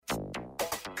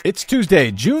It's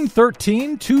Tuesday, June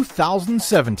 13,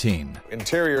 2017.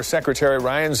 Interior Secretary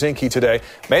Ryan Zinke today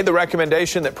made the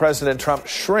recommendation that President Trump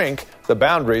shrink the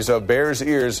boundaries of Bears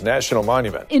Ears National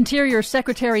Monument. Interior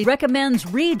Secretary recommends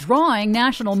redrawing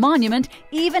National Monument,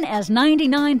 even as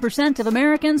 99% of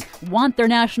Americans want their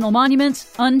national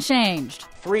monuments unchanged.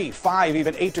 3, 5,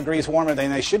 even 8 degrees warmer than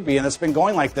they should be, and it's been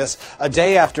going like this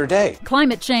day after day.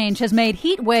 Climate change has made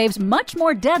heat waves much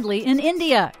more deadly in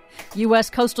India. U.S.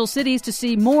 coastal cities to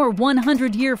see more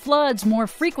 100-year floods more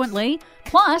frequently.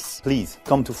 Plus, please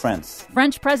come to France.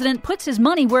 French president puts his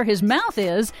money where his mouth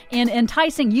is in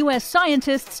enticing U.S.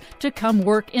 scientists to come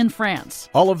work in France.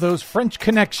 All of those French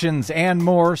connections and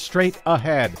more straight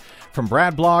ahead. From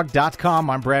BradBlog.com,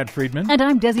 I'm Brad Friedman. And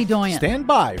I'm Desi Doyen. Stand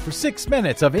by for 6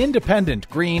 minutes of independent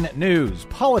green news,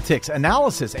 politics,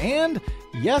 analysis, and,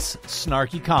 yes,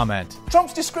 snarky comment.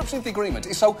 Trump's description of the agreement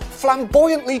is so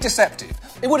flamboyantly deceptive.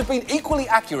 It would have been equally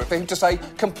accurate for him to say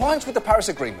compliance with the Paris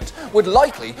Agreement would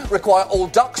likely require all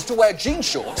ducks to wear jean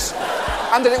shorts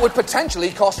and that it would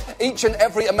potentially cost each and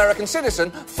every American citizen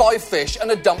 5 fish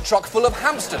and a dump truck full of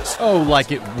hamsters. Oh,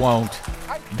 like it won't.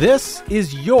 This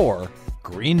is your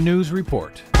Green News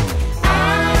Report.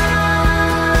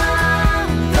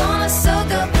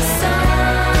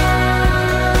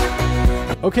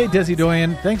 Okay, Desi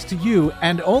Doyen, thanks to you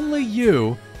and only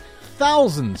you,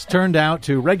 thousands turned out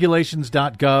to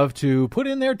regulations.gov to put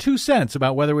in their 2 cents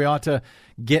about whether we ought to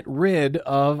get rid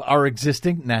of our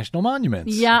existing national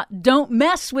monuments. Yeah, don't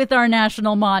mess with our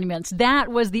national monuments.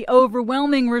 That was the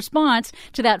overwhelming response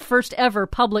to that first ever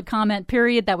public comment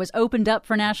period that was opened up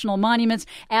for national monuments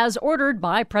as ordered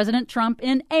by President Trump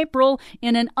in April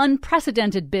in an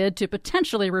unprecedented bid to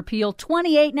potentially repeal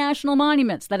 28 national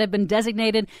monuments that have been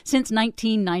designated since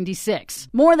 1996.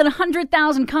 More than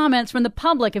 100,000 comments from the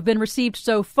public have been received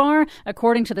so far.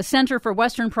 According to the Center for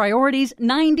Western Priorities,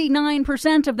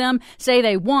 99% of them say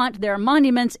they want their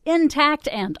monuments intact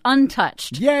and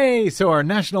untouched. Yay! So our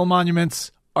national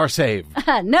monuments are saved.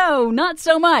 No, not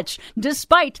so much.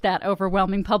 Despite that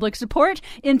overwhelming public support,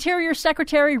 Interior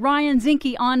Secretary Ryan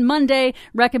Zinke on Monday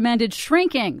recommended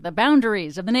shrinking the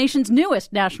boundaries of the nation's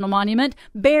newest national monument,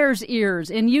 Bears Ears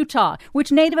in Utah, which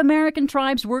Native American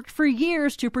tribes worked for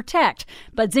years to protect.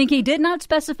 But Zinke did not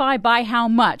specify by how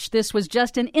much. This was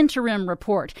just an interim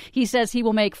report. He says he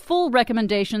will make full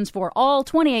recommendations for all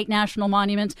 28 national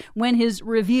monuments when his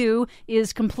review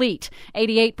is complete.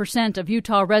 88% of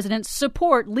Utah residents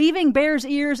support leaving Bears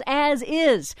Ears as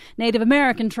is. Native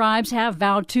American tribes have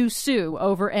vowed to sue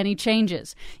over any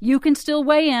changes. You can still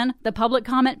weigh in. The public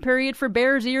comment period for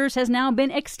Bears Ears has now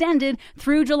been extended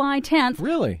through July 10th.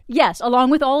 Really? Yes, along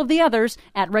with all of the others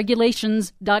at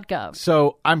regulations.gov.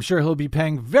 So I'm sure he'll be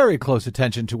paying very close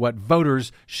attention to what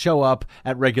voters show up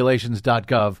at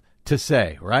regulations.gov to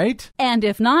say, right? And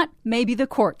if not, maybe the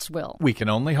courts will. We can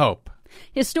only hope.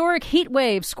 Historic heat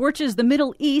wave scorches the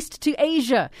Middle East to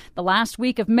Asia. The last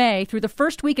week of May through the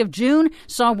first week of June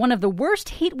saw one of the worst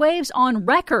heat waves on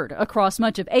record across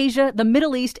much of Asia, the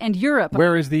Middle East, and Europe.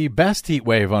 Where is the best heat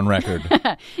wave on record?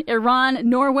 Iran,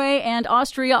 Norway, and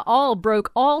Austria all broke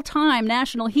all-time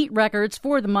national heat records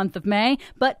for the month of May,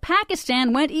 but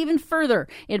Pakistan went even further.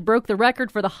 It broke the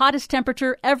record for the hottest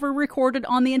temperature ever recorded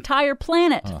on the entire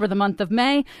planet for the month of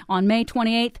May, on May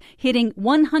 28th, hitting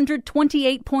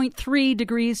 128.3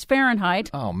 degrees Fahrenheit.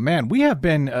 Oh, man, we have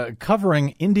been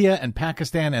covering India and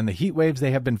Pakistan and the heat waves they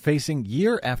have been facing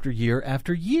year after year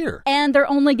after year. And they're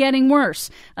only getting worse.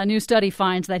 A new study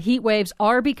finds that heat waves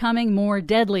are becoming more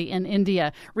deadly in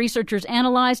India. Researchers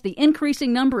analyzed the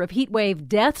increasing number of heat wave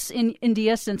deaths in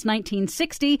India since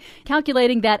 1960,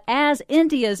 calculating that as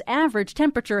India's average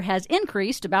temperature has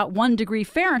increased about 1 degree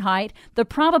Fahrenheit, the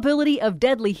probability of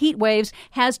deadly heat waves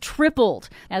has tripled,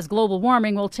 as global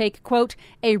warming will take, quote,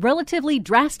 a relatively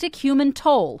drastic human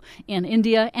toll in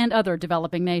India and other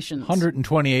developing nations.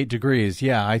 128 degrees.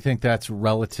 Yeah, I think that's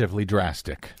relatively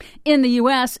drastic. In the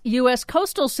U.S., U.S.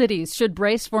 coastal cities should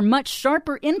brace for much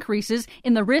sharper increases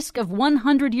in the risk of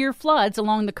 100-year floods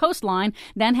along the coastline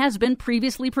than has been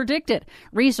previously predicted.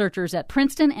 Researchers at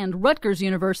Princeton and Rutgers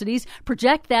universities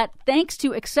project that thanks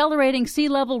to accelerating sea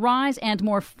level rise and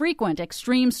more frequent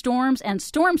extreme storms and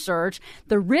storm surge,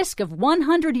 the risk of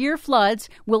 100-year floods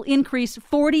will increase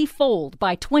 40-fold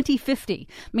by 2050,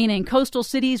 meaning coastal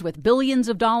cities with billions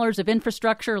of dollars of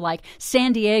infrastructure like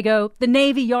San Diego, the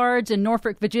Navy Yards in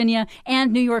Norfolk, Virginia,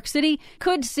 and New York City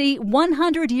could see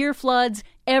 100-year floods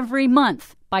every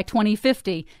month by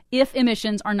 2050 if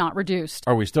emissions are not reduced.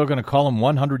 Are we still going to call them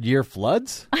 100-year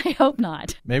floods? I hope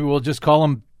not. Maybe we'll just call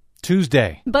them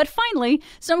Tuesday. But finally,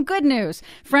 some good news.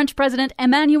 French President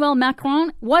Emmanuel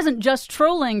Macron wasn't just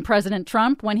trolling President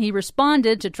Trump when he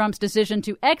responded to Trump's decision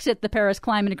to exit the Paris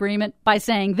Climate Agreement by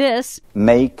saying this: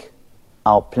 "Make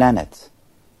our planet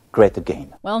great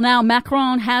again." Well, now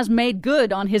Macron has made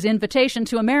good on his invitation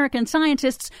to American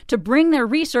scientists to bring their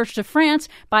research to France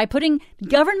by putting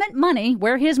government money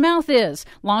where his mouth is,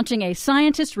 launching a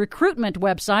scientist recruitment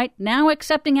website, now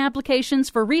accepting applications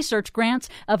for research grants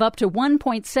of up to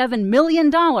 $1.7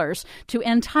 million to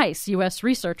entice U.S.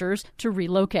 researchers to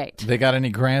relocate. They got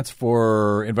any grants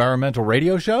for environmental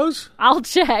radio shows? I'll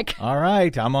check. All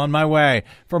right, I'm on my way.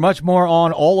 For much more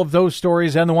on all of those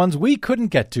stories and the ones we couldn't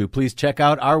get to, please check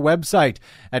out our website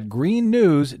at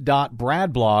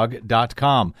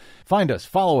greennews.bradblog.com. Find us,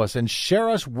 follow us, and share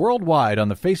us worldwide on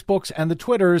the Facebooks and the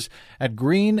Twitters at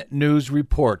Green News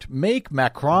Report. Make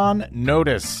Macron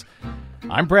notice.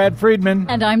 I'm Brad Friedman.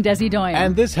 And I'm Desi Doyen.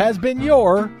 And this has been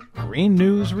your Green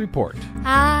News Report.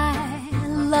 I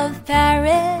love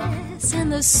Paris in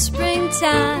the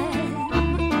springtime.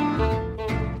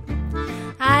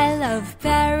 I love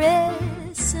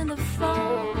Paris in the fall.